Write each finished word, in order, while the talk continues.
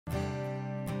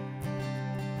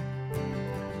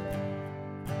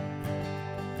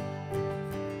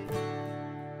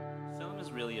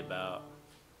really about,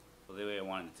 well, the way I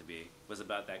wanted it to be was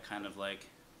about that kind of like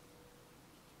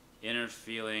inner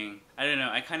feeling. I don't know.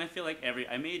 I kind of feel like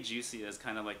I made Joo Si as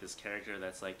kind of like this character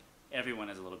that's like everyone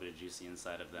has a little bit of Joo Si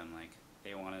inside of them. Like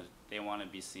they want to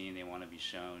be seen, they want to be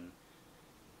shown,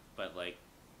 but like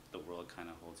the world kind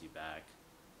of holds you back.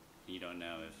 You don't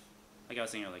know if, like I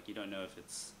was saying, like you don't know if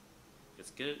it's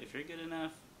good, if you're good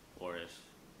enough, or if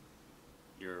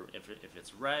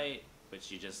it's right,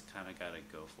 but you just kind of gotta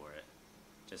go for it.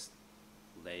 Just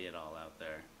lay it all out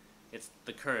there. It's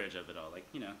the courage of it all, like,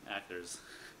 you know, actors.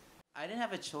 I didn't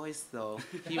have a choice though.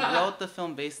 He wrote the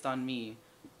film based on me,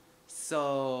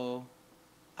 so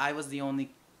I was the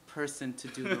only person to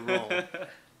do the role.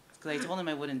 Because I told him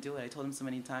I wouldn't do it. I told him so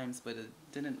many times, but it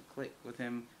didn't click with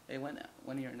him. It went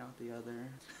one ear and out the other.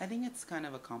 I think it's kind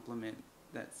of a compliment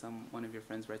that one of your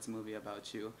friends writes a movie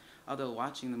about you. Although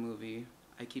watching the movie,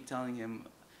 I keep telling him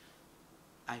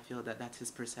I feel that that's his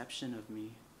perception of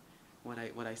me. What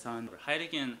I saw in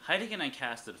Heideggen I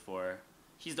casted for.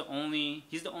 He's the only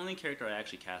character I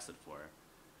actually casted for,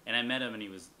 and I met him and he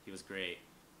was great.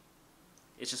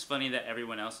 It's just funny that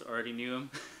everyone else already knew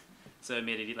him, so it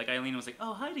made it like Eileen was like,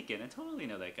 oh, Heideggen, I totally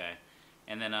know that guy,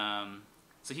 and then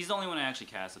so he's the only one I actually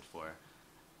casted for.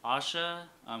 Asha,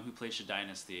 who played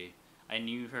Dynasty, I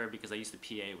knew her because I used to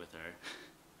PA with her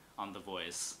on The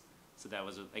Voice, so that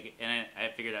was like, and I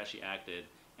figured out she acted.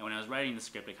 And when I was writing the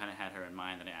script, I kind of had her in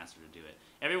mind, and I asked her to do it.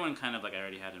 Everyone kind of like I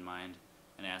already had in mind,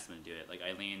 and I asked them to do it. Like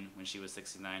Eileen, when she was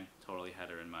 69, totally had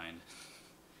her in mind.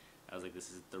 I was like, this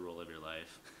is the role of your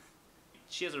life.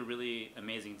 She has a really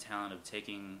amazing talent of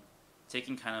taking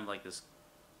kind of like this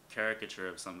caricature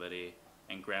of somebody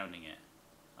and grounding it.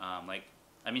 Like,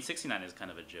 I mean, 69 is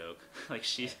kind of a joke. Like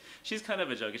she's kind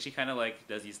of a joke, and she kind of like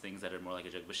does these things that are more like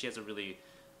a joke. But she has a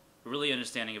really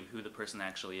understanding of who the person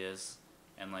actually is,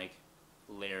 and like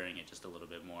layering it just a little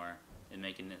bit more and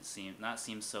making it not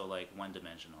seem so like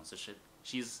one-dimensional. So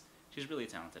she's really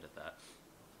talented at that.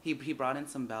 He brought in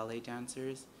some ballet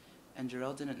dancers, and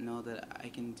Jerell didn't know that I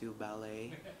can do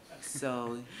ballet,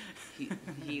 so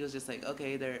he was just like,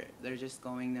 okay, they're just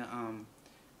going to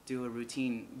do a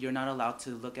routine. You're not allowed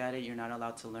to look at it. You're not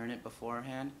allowed to learn it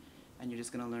beforehand, and you're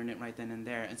just gonna learn it right then and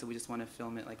there. And so we just want to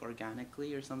film it like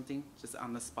organically or something, just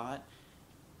on the spot.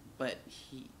 But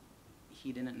he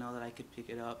didn't know that I could pick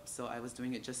it up, so I was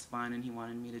doing it just fine, and he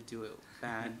wanted me to do it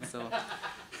bad. So,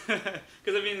 because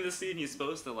I mean, in the scene, he's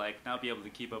supposed to like not be able to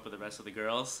keep up with the rest of the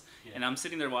girls, yeah. And I'm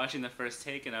sitting there watching the first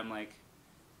take, and I'm like,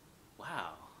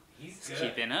 wow, he's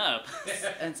keeping up.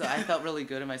 And so I felt really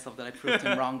good at myself that I proved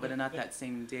him wrong. But not that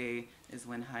same day is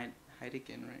when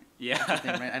Heideggen, right? Yeah.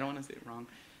 Right? I don't want to say it wrong.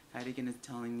 Heideggen is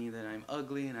telling me that I'm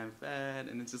ugly and I'm fat,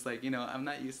 and it's just like, you know, I'm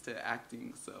not used to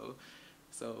acting, so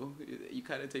you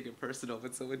kind of take it personal,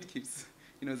 but someone keeps,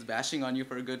 you know, is bashing on you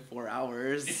for a good 4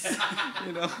 hours.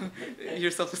 You know,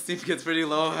 your self-esteem gets pretty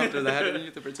low after that, and you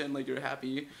have to pretend like you're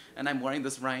happy. And I'm wearing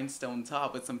this rhinestone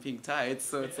top with some pink tights,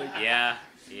 so it's like, yeah,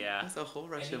 it's a whole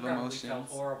rush of And emotions. he probably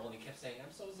felt horrible, and he kept saying,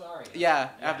 "I'm so sorry." Yeah,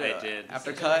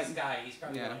 after cut. This guy, he's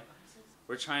probably like,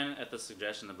 we're trying, at the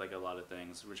suggestion of like a lot of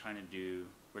things,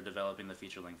 we're developing the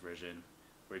feature-length version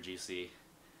where Joo Si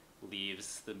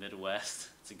leaves the Midwest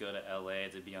to go to LA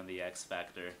to be on the X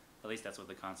Factor. At least that's what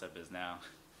the concept is now.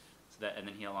 So that, and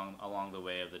then he along the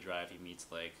way of the drive, he meets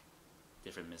like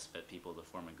different misfit people to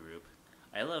form a group.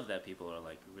 I love that people are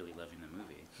like really loving the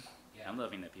movie. Yeah. I'm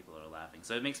loving that people are laughing.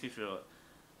 So it makes me feel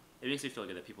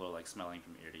good that people are like smiling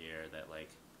from ear to ear, that like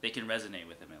they can resonate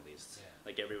with him at least. Yeah.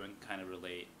 Like everyone kind of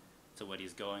relate to what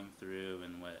he's going through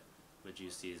and what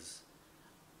Joo Si's.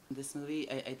 This movie,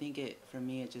 I think for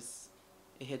me it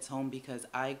hits home because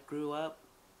I grew up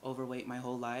overweight my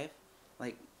whole life.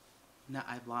 Like,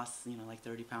 I've lost, you know, like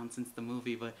 30 pounds since the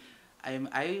movie, but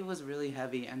I was really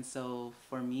heavy, and so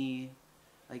for me,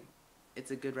 like,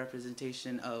 it's a good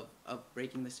representation of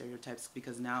breaking the stereotypes,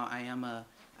 because now I'm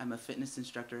a fitness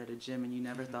instructor at a gym, and you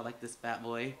never thought like this fat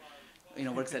boy, you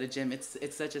know, works at a gym. It's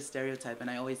such a stereotype, and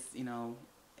I always, you know,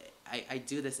 I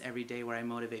do this every day where I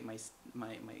motivate my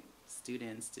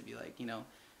students to be like, you know,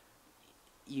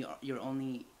 you're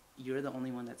the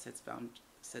only one that sets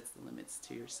the limits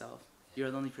to yourself. You're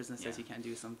the only person that says you can't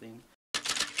do something.